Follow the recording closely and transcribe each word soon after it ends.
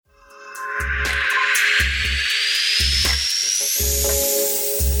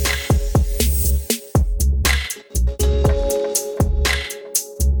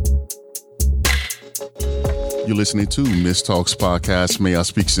You're listening to Miss Talks Podcast. May I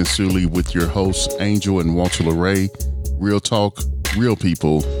speak sincerely with your hosts, Angel and Walter LeRae. Real talk, real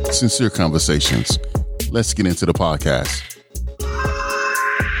people, sincere conversations. Let's get into the podcast.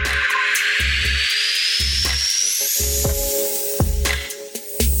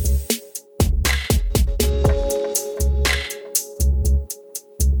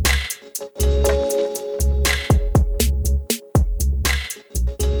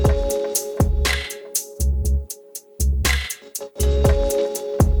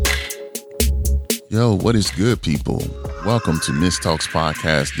 Yo, what is good, people? Welcome to Miss Talks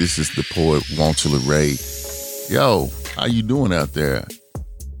Podcast. This is the poet Walter LeRae. Yo, how you doing out there?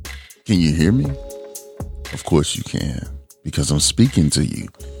 Can you hear me? Of course you can, because I'm speaking to you.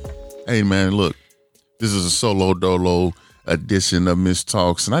 Hey man, look, this is a solo dolo edition of Miss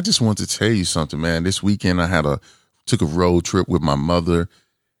Talks, and I just want to tell you something, man. This weekend I took a road trip with my mother,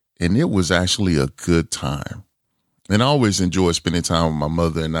 and it was actually a good time. And I always enjoy spending time with my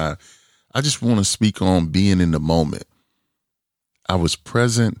mother, and I just want to speak on being in the moment. I was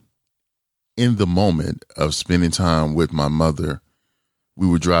present in the moment of spending time with my mother. We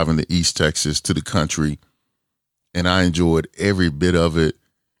were driving to East Texas, to the country, and I enjoyed every bit of it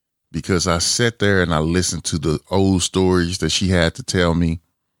because I sat there and I listened to the old stories that she had to tell me.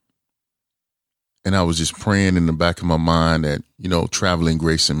 And I was just praying in the back of my mind that, traveling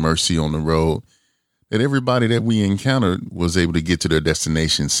grace and mercy on the road, that everybody that we encountered was able to get to their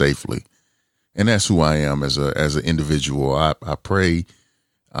destination safely. And that's who I am as an individual. I pray.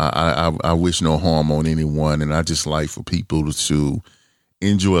 I wish no harm on anyone, and I just like for people to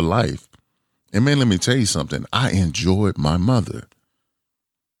enjoy life. And man, let me tell you something. I enjoyed my mother.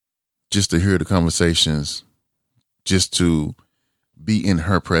 Just to hear the conversations, just to be in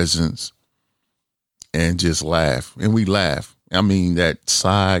her presence, and just laugh. And we laugh. I mean, that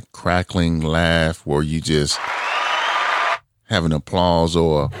side crackling laugh where you just have an applause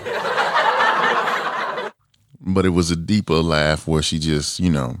but it was a deeper laugh where she just,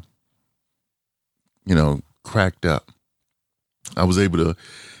 cracked up. I was able to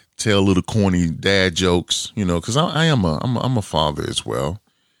tell little corny dad jokes, because I'm a father as well.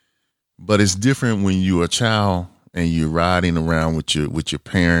 But it's different when you're a child and you're riding around with your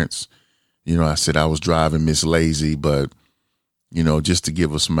parents. I said I was driving Miss Lazy, but, just to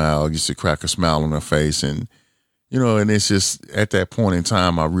give a smile, just to crack a smile on her face. And, and it's just at that point in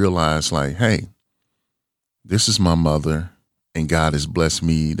time, I realized like, hey, this is my mother, and God has blessed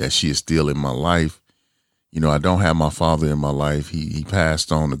me that she is still in my life. I don't have my father in my life. He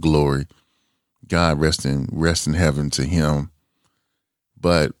passed on to glory. God rest in heaven to him.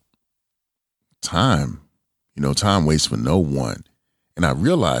 But time waits for no one. And I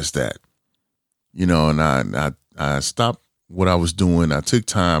realized that, and I stopped what I was doing. I took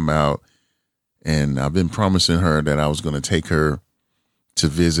time out, and I've been promising her that I was going to take her to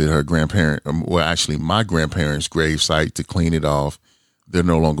visit her my grandparents' gravesite to clean it off. They're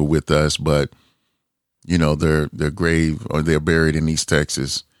no longer with us, but their grave, or they're buried in East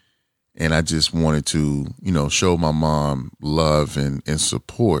Texas. And I just wanted to, show my mom love and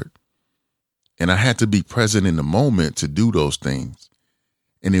support. And I had to be present in the moment to do those things.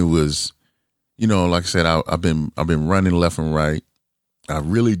 And it was, like I said, I've been running left and right. I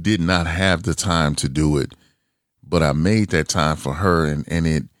really did not have the time to do it. But I made that time for her, and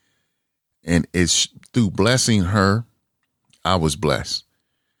it's through blessing her, I was blessed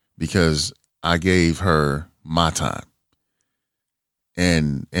because I gave her my time.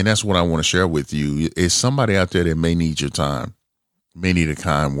 And that's what I want to share with you. Is somebody out there that may need your time, may need a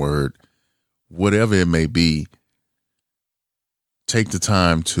kind word, whatever it may be. Take the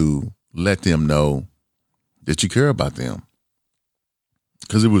time to let them know that you care about them.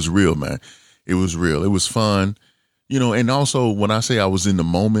 Because it was real, man. It was real. It was fun. And also when I say I was in the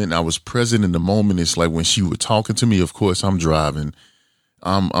moment, I was present in the moment. It's like when she was talking to me, of course, I'm driving.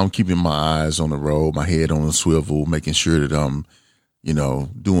 I'm keeping my eyes on the road, my head on the swivel, making sure that I'm,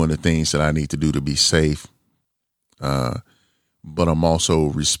 doing the things that I need to do to be safe. But I'm also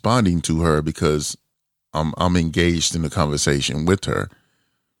responding to her because I'm engaged in the conversation with her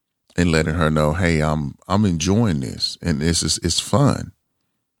and letting her know, hey, I'm enjoying this, and it's fun.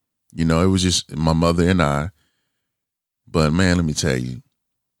 It was just my mother and I. But man, let me tell you,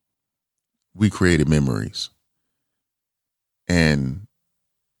 we created memories, and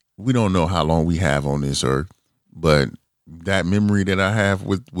we don't know how long we have on this earth, but that memory that I have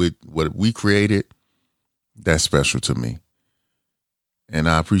with what we created, that's special to me. And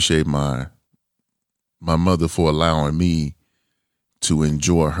I appreciate my mother for allowing me to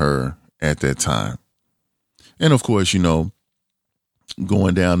enjoy her at that time. And of course,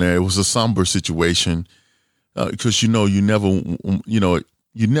 going down there, it was a somber situation. because you never want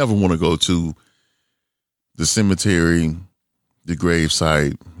to go to the cemetery, the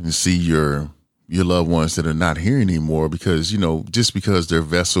gravesite, and see your loved ones that are not here anymore, because just because their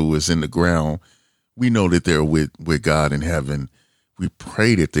vessel is in the ground, we know that they're with God in heaven. We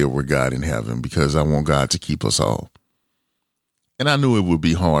pray that they're with God in heaven, because I want God to keep us all. And I knew it would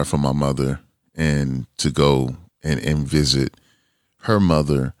be hard for my mother and to go and visit her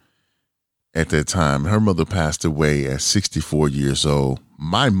mother at that time. Her mother passed away at 64 years old.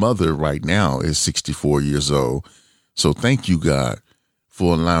 My mother right now is 64 years old. So thank you, God,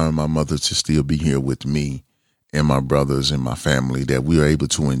 for allowing my mother to still be here with me and my brothers and my family, that we are able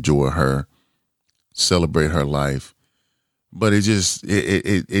to enjoy her, celebrate her life. But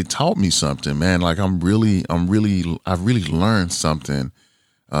it taught me something, man. Like I've really learned something,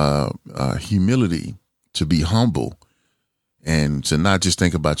 humility, to be humble, and to not just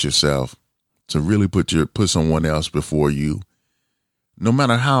think about yourself, to really put someone else before you, no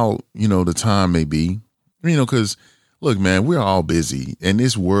matter how, the time may be, because look, man, we're all busy, and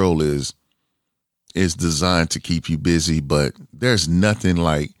this world is designed to keep you busy, but there's nothing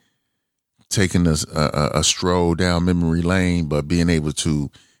like taking a stroll down memory lane, but being able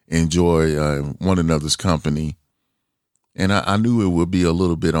to enjoy one another's company. And I knew it would be a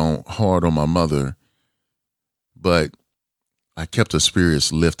little bit hard on my mother, but I kept her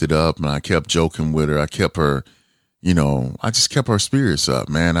spirits lifted up, and I kept joking with her. I kept her, I just kept her spirits up,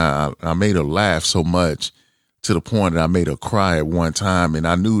 man. I made her laugh so much, to the point that I made her cry at one time. And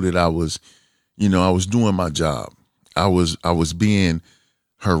I knew that I was doing my job. I was being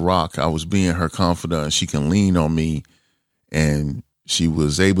her rock. I was being her confidant. She can lean on me, and she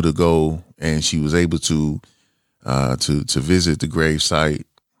was able to go, and she was able to visit the gravesite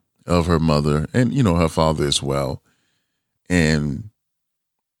of her mother and, her father as well. And,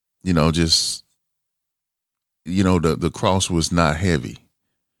 the cross was not heavy.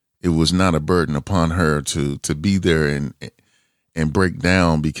 It was not a burden upon her to be there and break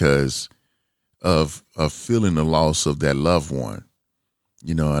down because of feeling the loss of that loved one.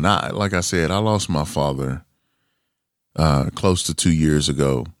 And like I said, I lost my father close to 2 years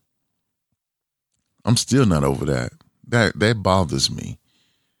ago. I'm still not over that. That bothers me.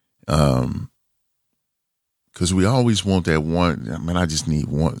 Because we always want that one. I mean, I just need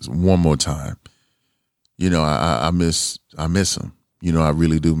one more time. I miss him. I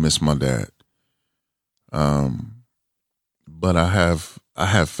really do miss my dad. But I have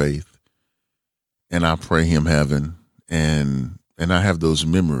faith, and I pray him heaven, and I have those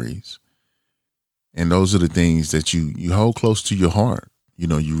memories, and those are the things that you hold close to your heart.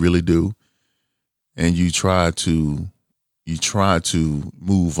 You really do, and you try to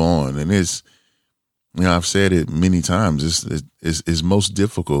move on. And it's, I've said it many times. It's most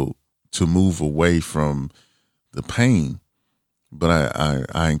difficult to move away from the pain, but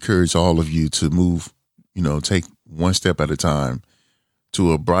I encourage all of you to move. Take one step at a time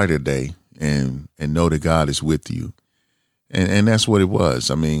to a brighter day, and know that God is with you. And that's what it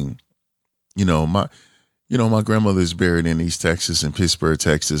was. I mean, my grandmother is buried in East Texas, in Pittsburgh,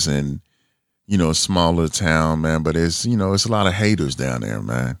 Texas, and, a smaller town, man, but it's a lot of haters down there,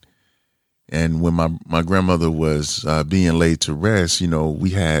 man. And when my grandmother was being laid to rest,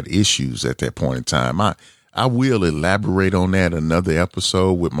 we had issues at that point in time. I will elaborate on that another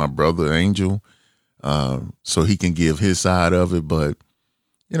episode with my brother Angel, so he can give his side of it. But,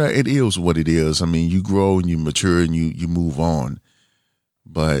 it is what it is. I mean, you grow and you mature and you move on.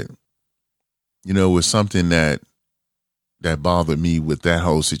 But, it was something that bothered me with that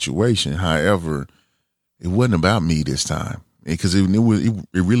whole situation. However, it wasn't about me this time, because it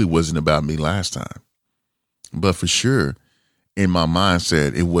really wasn't about me last time. But for sure, in my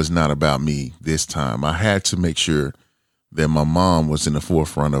mindset, it was not about me this time. I had to make sure that my mom was in the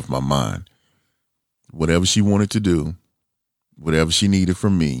forefront of my mind. Whatever she wanted to do, whatever she needed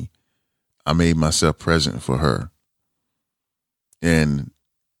from me, I made myself present for her. And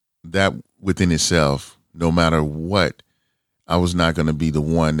that within itself, no matter what, I was not going to be the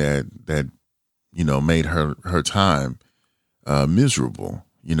one that made her time miserable.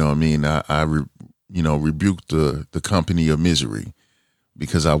 I mean, I rebuked the company of misery,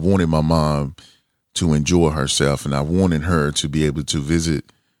 because I wanted my mom to enjoy herself, and I wanted her to be able to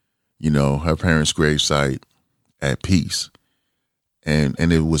visit, her parents' gravesite at peace. And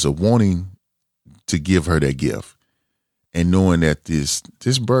it was a wanting to give her that gift, and knowing that this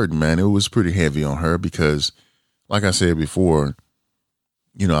burden, man, it was pretty heavy on her, because like I said before,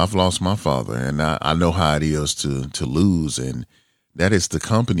 I've lost my father, and I know how it is to lose. And that is the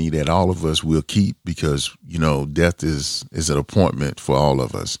company that all of us will keep, because, death is an appointment for all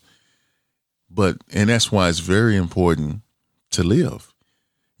of us. And that's why it's very important to live,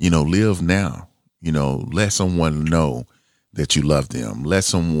 live now, let someone know that you love them. Let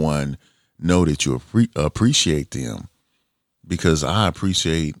someone know that you appreciate them, because I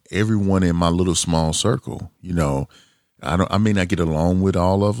appreciate everyone in my little small circle. I may not get along with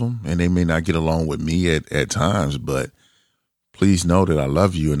all of them, and they may not get along with me at times, but please know that I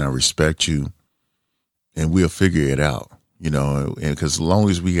love you and I respect you, and we'll figure it out, and because as long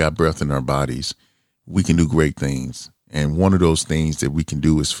as we got breath in our bodies, we can do great things. And one of those things that we can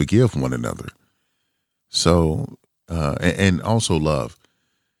do is forgive one another. So, and also love.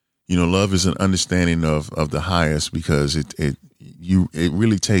 Love is an understanding of the highest, because it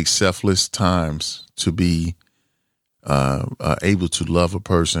really takes selfless times to be able to love a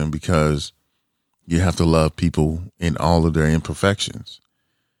person, because you have to love people in all of their imperfections.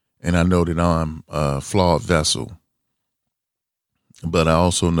 And I know that I'm a flawed vessel, but I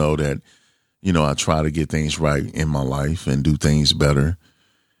also know that, I try to get things right in my life and do things better.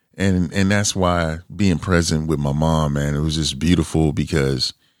 And that's why being present with my mom, man, it was just beautiful,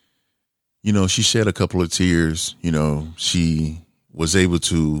 because, she shed a couple of tears. She was able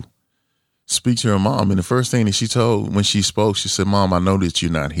to speak to her mom. And the first thing that she told when she spoke, she said, "Mom, I know that you're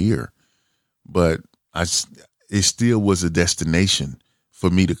not here, but it still was a destination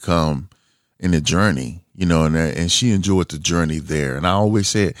for me to come in the journey, and she enjoyed the journey there." And I always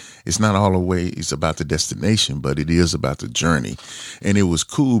said, it's not always about the destination, but it is about the journey. And it was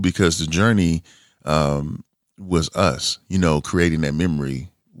cool because the journey was us, creating that memory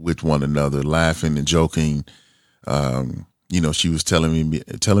with one another, laughing and joking. She was telling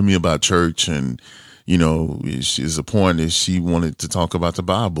me about church, and, she's a point that she wanted to talk about the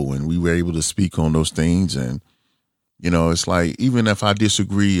Bible, and we were able to speak on those things. And, it's like, even if I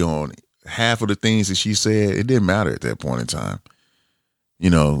disagree on half of the things that she said, it didn't matter at that point in time.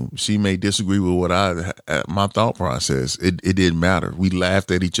 She may disagree with what my thought process. It didn't matter. We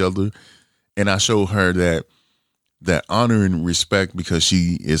laughed at each other, and I showed her that honor and respect, because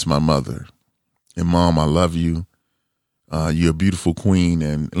she is my mother. And Mom, I love you. You're a beautiful queen.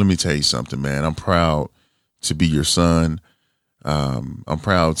 And let me tell you something, man. I'm proud to be your son. I'm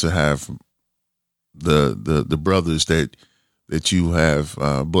proud to have the brothers that you have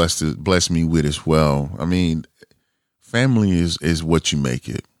blessed me with as well. I mean, family is what you make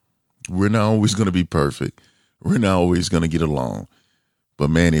it. We're not always going to be perfect. We're not always going to get along. But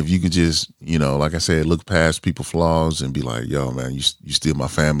man, if you could just, like I said, look past people's flaws and be like, yo, man, you still my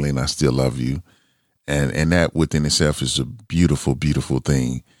family, and I still love you. And that within itself is a beautiful, beautiful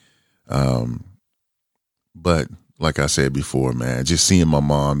thing. But like I said before, man, just seeing my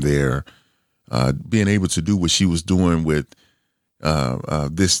mom there, being able to do what she was doing with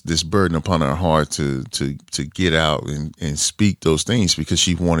this burden upon her heart to get out and speak those things, because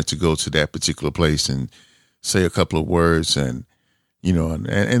she wanted to go to that particular place and say a couple of words, and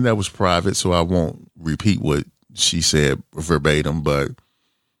and that was private, so I won't repeat what she said verbatim. But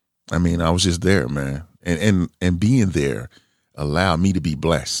I mean, I was just there, man, and being there allowed me to be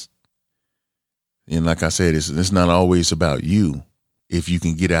blessed. And like I said, it's not always about you. If you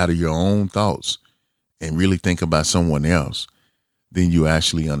can get out of your own thoughts and really think about someone else, then you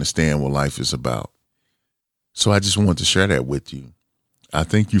actually understand what life is about. So I just wanted to share that with you. I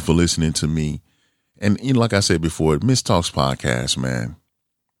thank you for listening to me. And like I said before, Miss Talks podcast, man,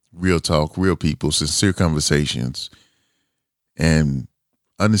 real talk, real people, sincere conversations, and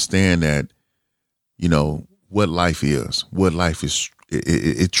understand that, what life is. What life is,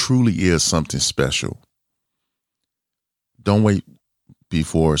 it truly is something special. Don't wait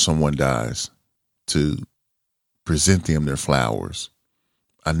before someone dies to present them their flowers.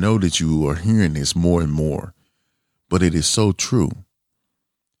 I know that you are hearing this more and more, but it is so true.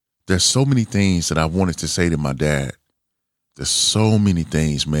 There's so many things that I wanted to say to my dad. There's so many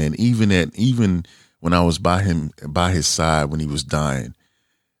things, man. Even when I was by his side when he was dying,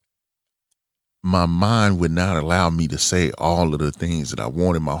 my mind would not allow me to say all of the things that I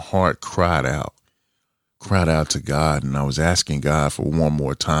wanted. My heart cried out to God, and I was asking God for one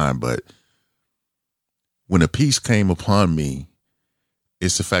more time. But when a peace came upon me,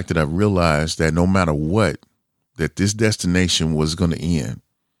 it's the fact that I realized that no matter what, that this destination was going to end.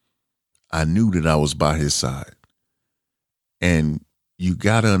 I knew that I was by his side. And you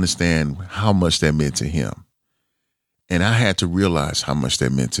got to understand how much that meant to him. And I had to realize how much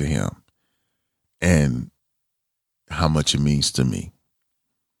that meant to him and how much it means to me.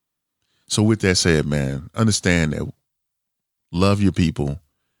 So with that said, man, understand that love your people,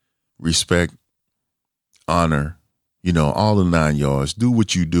 respect, honor, all the 9 yards. Do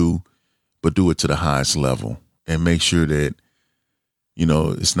what you do, but do it to the highest level, and make sure that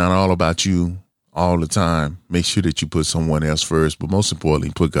It's not all about you all the time. Make sure that you put someone else first, but most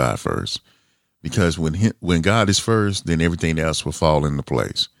importantly, put God first. Because when God is first, then everything else will fall into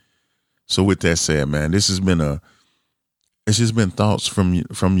place. So with that said, man, it's just been thoughts from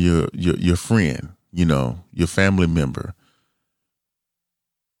your friend, your family member,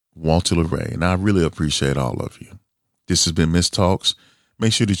 Walter LeRae, and I really appreciate all of you. This has been Miss Talks.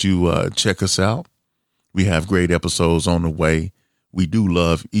 Make sure that you check us out. We have great episodes on the way. We do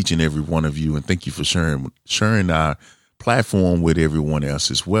love each and every one of you, and thank you for sharing our platform with everyone else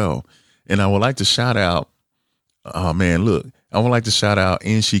as well. And I would like to shout out, I would like to shout out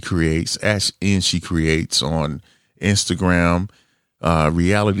NShe Creates, @NShe Creates on Instagram,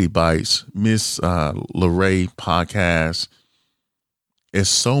 Reality Bites, Miss LeRae podcast. There's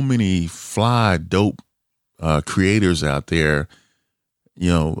so many fly, dope creators out there.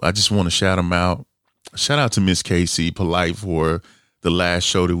 I just want to shout them out. Shout out to Miss Casey Polite for the last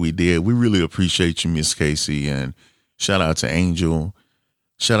show that we did. We really appreciate you, Miss Casey. And shout out to Angel.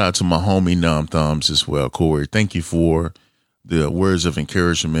 Shout out to my homie Numb Thumbs as well, Corey. Thank you for the words of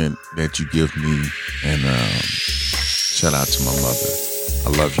encouragement that you give me. And shout out to my mother. I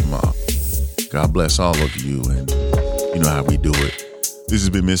love you, Mom. God bless all of you. And you know how we do it. This has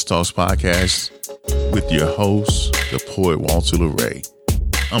been Miss Talks Podcast with your host, the poet Walter LeRae.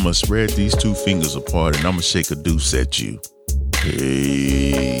 I'm going to spread these two fingers apart and I'm going to shake a deuce at you.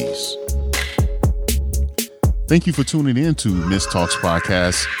 Peace. Thank you for tuning in to Miss Talks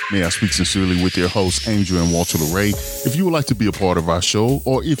Podcast. May I speak sincerely with your hosts, Angel and Walter LeRae. If you would like to be a part of our show,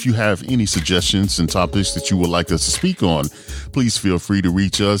 or if you have any suggestions and topics that you would like us to speak on, please feel free to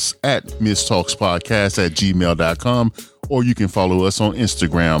reach us at MissTalksPodcast@gmail.com, or you can follow us on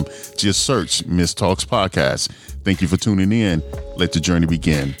Instagram. Just search Miss Talks Podcast. Thank you for tuning in. Let the journey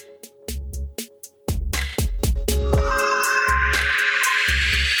begin.